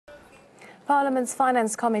Parliament's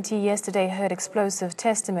Finance Committee yesterday heard explosive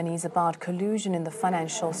testimonies about collusion in the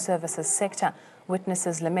financial services sector.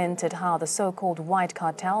 Witnesses lamented how the so-called white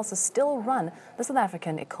cartels still run the South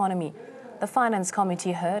African economy. The Finance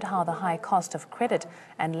Committee heard how the high cost of credit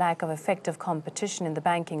and lack of effective competition in the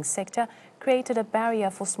banking sector created a barrier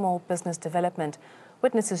for small business development.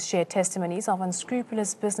 Witnesses shared testimonies of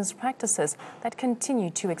unscrupulous business practices that continue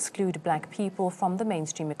to exclude black people from the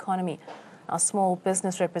mainstream economy. Our small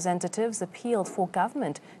business representatives appealed for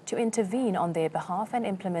government to intervene on their behalf and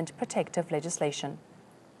implement protective legislation.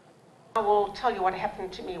 I will tell you what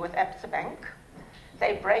happened to me with Absa Bank.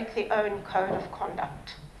 They break their own code of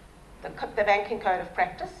conduct, the banking code of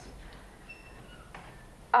practice.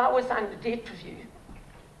 I was under debt review,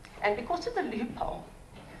 and because of the loophole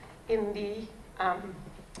in the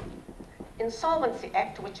Insolvency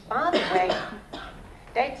Act, which, by the way,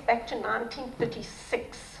 dates back to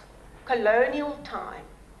 1936, colonial time.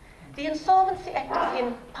 The Insolvency Act is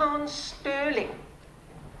in pounds sterling.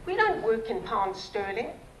 We don't work in pounds sterling.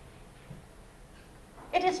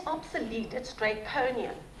 It is obsolete, it's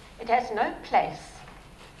draconian. It has no place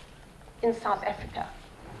in South Africa,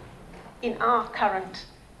 in our current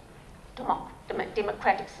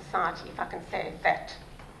democratic society, if I can say that.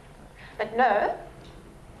 But no,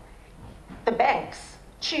 the banks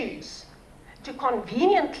choose to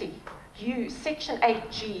conveniently use Section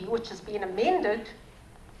 8G, which has been amended,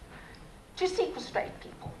 to sequestrate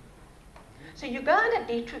people. So you go on a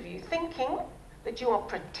debt review thinking that you are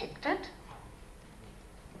protected.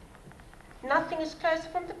 Nothing is closer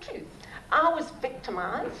from the truth. I was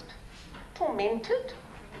victimized, tormented,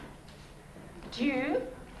 due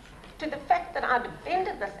to the fact that I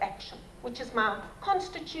defended this action, which is my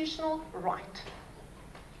constitutional right.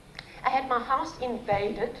 I had my house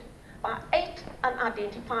invaded by 8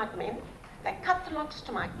 unidentified men. They cut the locks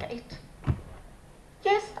to my gate.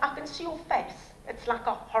 Yes, I can see your face. It's like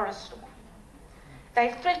a horror story.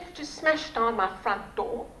 They threatened to smash down my front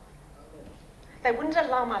door. They wouldn't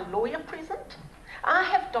allow my lawyer present. I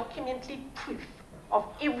have documentary proof of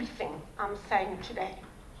everything I'm saying today.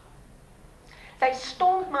 They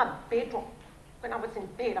stormed my bedroom when I was in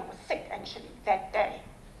bed. I was sick, actually, that day.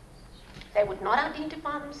 They would not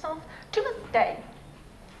identify themselves. To this day,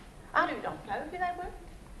 I do not know who they were.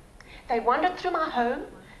 They wandered through my home,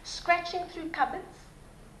 scratching through cupboards.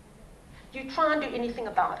 You try and do anything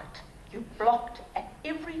about it. You blocked at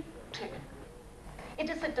every turn. It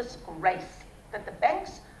is a disgrace that the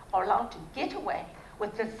banks are allowed to get away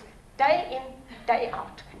with this day in, day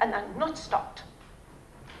out, and they're not stopped.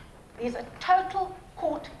 There's a total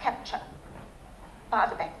court capture by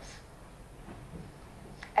the banks.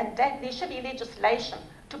 And there should be legislation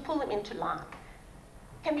to pull them into line.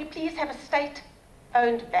 Can we please have a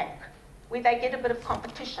state-owned bank where they get a bit of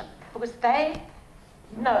competition? Because they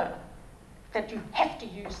know that you have to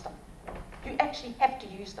use them. You actually have to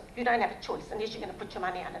use them. You don't have a choice unless you're going to put your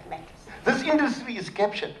money under the mattress. This industry is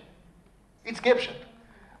captured. It's captured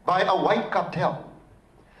by a white cartel.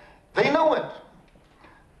 They know it.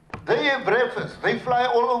 They have breakfast. They fly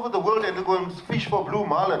all over the world and they go and fish for blue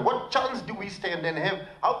marlin. What chance do we stand and have?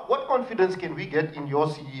 What confidence can we get in your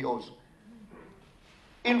CEOs?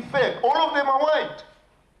 In fact, all of them are white.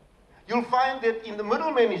 You'll find that in the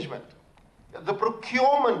middle management, the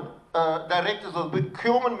procurement directors or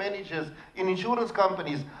procurement managers in insurance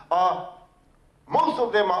companies most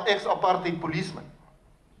of them are ex-apartheid policemen.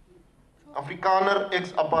 Afrikaner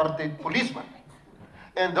ex-apartheid policemen.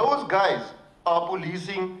 And those guys are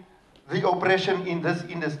policing the oppression in this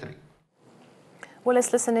industry. Well,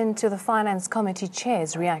 let's listen in to the Finance Committee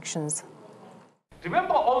Chair's reactions.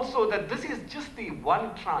 Remember also that this is just the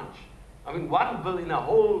one tranche. I mean, one bill in a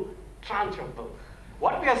whole tranche of bills.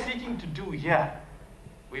 What we are seeking to do here,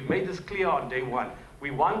 we've made this clear on day one.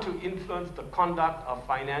 We want to influence the conduct of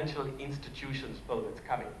financial institutions bill that's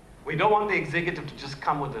coming. We don't want the executive to just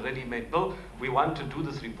come with a ready-made bill. We want to do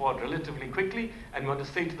this report relatively quickly, and we want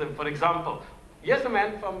to say to them, for example, here's a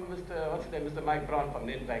man from Mr. Mike Brown from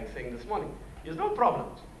Nedbank saying this morning, there's no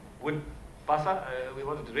problems with Basa, we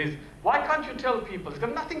wanted to raise. Why can't you tell people? It's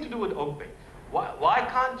got nothing to do with Oakbay. Why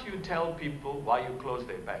can't you tell people why you close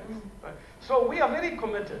their banks? Right? So we are very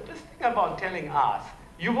committed. This thing about telling us,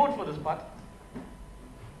 you vote for this party.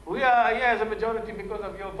 We are here as a majority because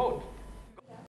of your vote.